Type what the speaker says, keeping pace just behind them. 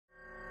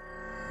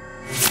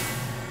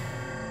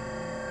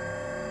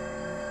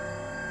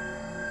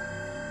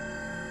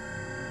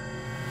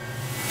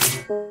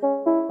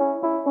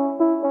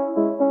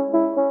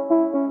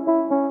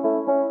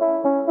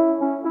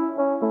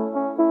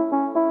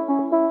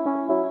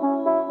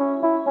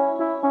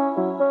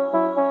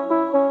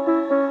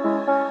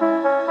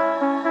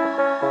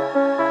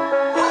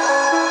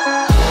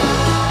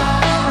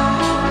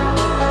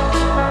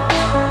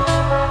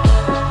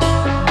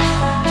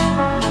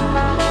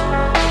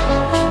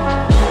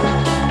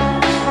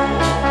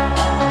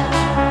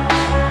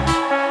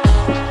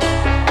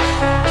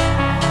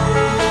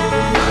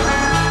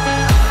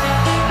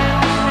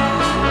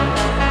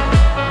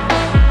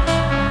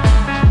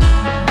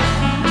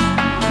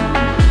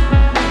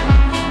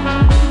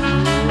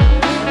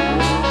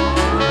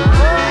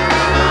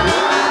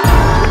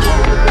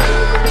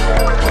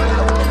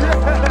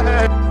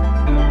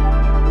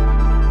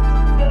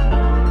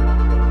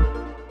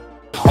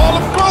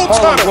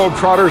Harlem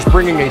Globetrotters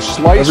bringing a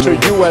slice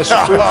of U.S.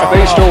 food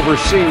based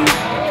overseas.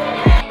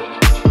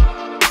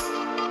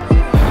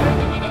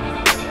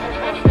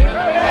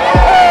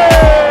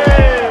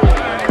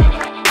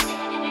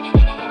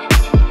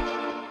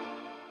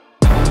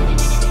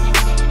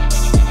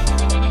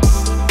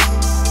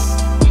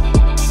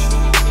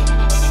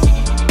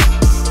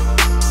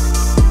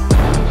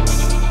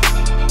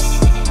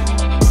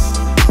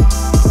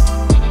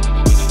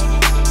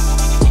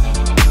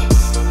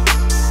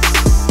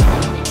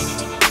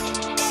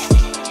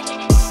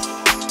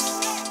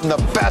 The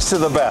best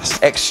of the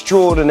best.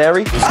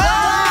 Extraordinary.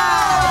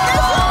 Ah!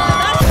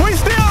 We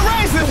still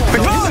racing. The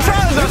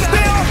Globetrotters are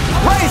still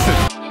racing.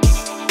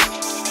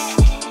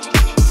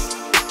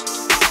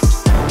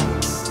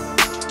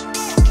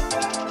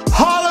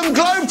 Harlem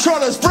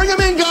Globetrotters, bring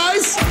them in,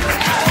 guys.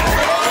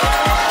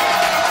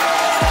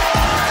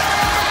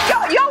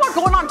 Y'all are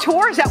going on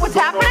tour? Is that what's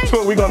happening?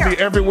 We're going to be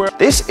everywhere.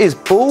 This is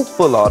Bull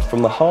Bullard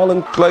from the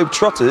Harlem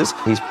Globetrotters.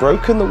 He's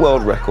broken the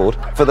world record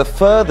for the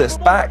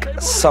furthest back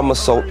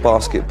somersault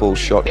basketball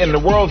shot in the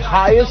world's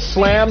highest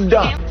slam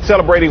dunk,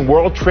 celebrating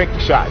World Trick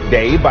Shot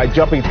Day by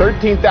jumping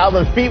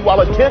 13,000 feet while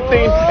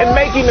attempting and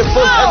making the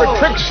first ever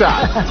trick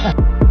shot.